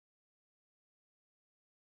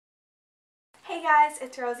Hey guys,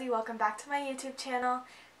 it's Rosie. Welcome back to my YouTube channel.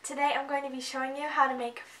 Today I'm going to be showing you how to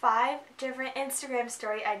make 5 different Instagram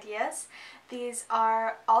story ideas. These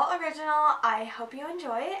are all original. I hope you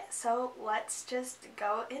enjoy it, so let's just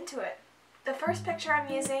go into it. The first picture I'm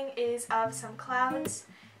using is of some clouds,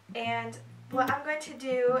 and what I'm going to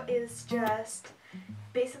do is just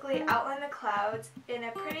basically outline the clouds in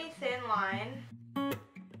a pretty thin line.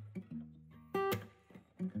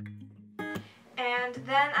 And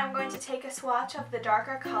then I'm going to take a swatch of the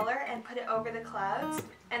darker color and put it over the clouds,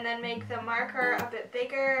 and then make the marker a bit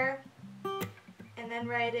bigger, and then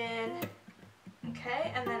write in,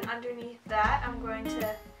 okay, and then underneath that I'm going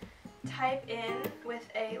to type in with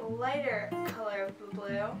a lighter color of the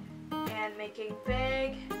blue, and making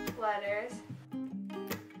big letters,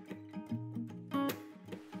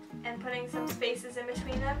 and putting some spaces in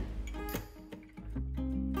between them.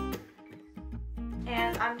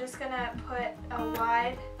 And I'm just going to put a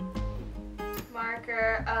wide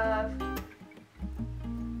marker of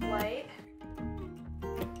white.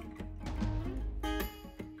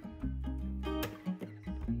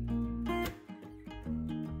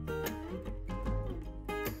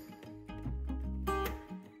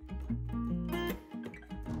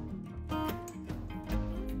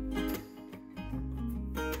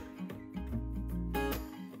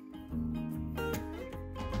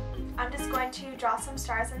 I'm just going to draw some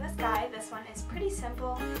stars in the sky. This one is pretty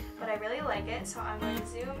simple, but I really like it, so I'm going to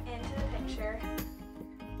zoom into the picture.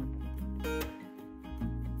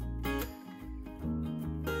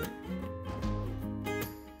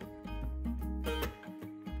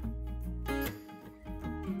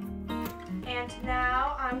 And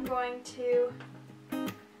now I'm going to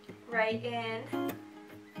write in,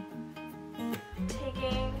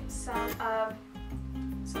 taking some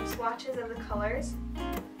swatches of the colors.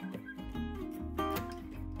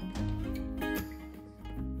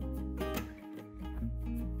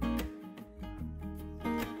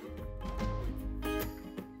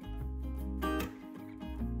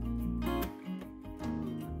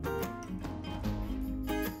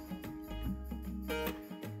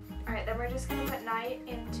 Alright, then we're just going to put night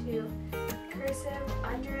into cursive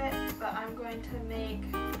under it, but I'm going to make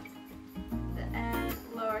the N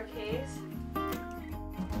lowercase.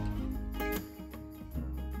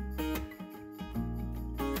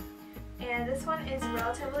 And this one is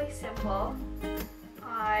relatively simple.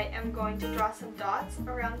 I am going to draw some dots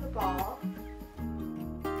around the ball.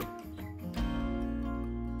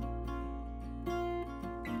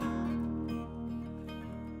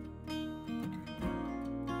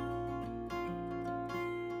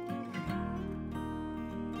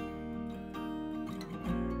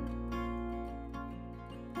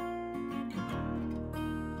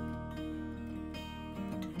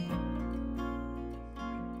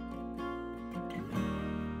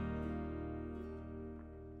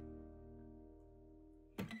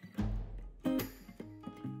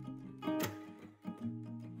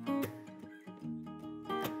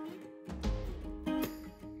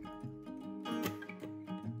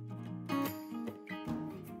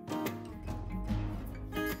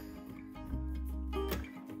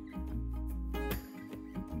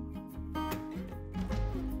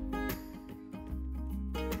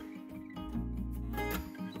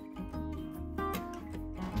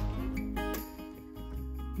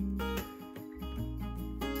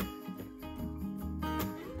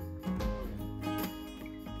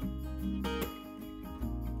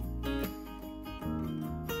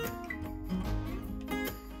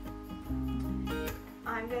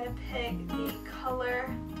 I'm going to pick the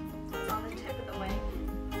color that's on the tip of the wing.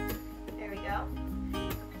 There we go.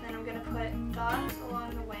 Then I'm going to put dots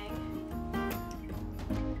along the wing.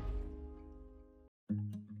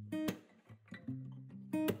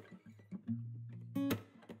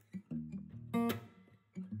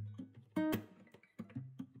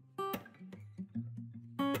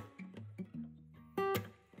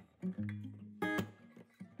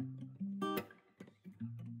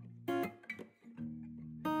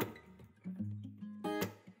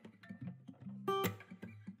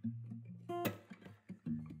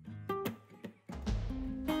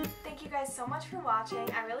 Thank you guys so much for watching.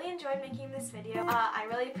 I really enjoyed making this video. I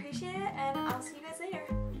really appreciate it, and I'll see you guys later.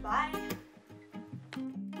 Bye!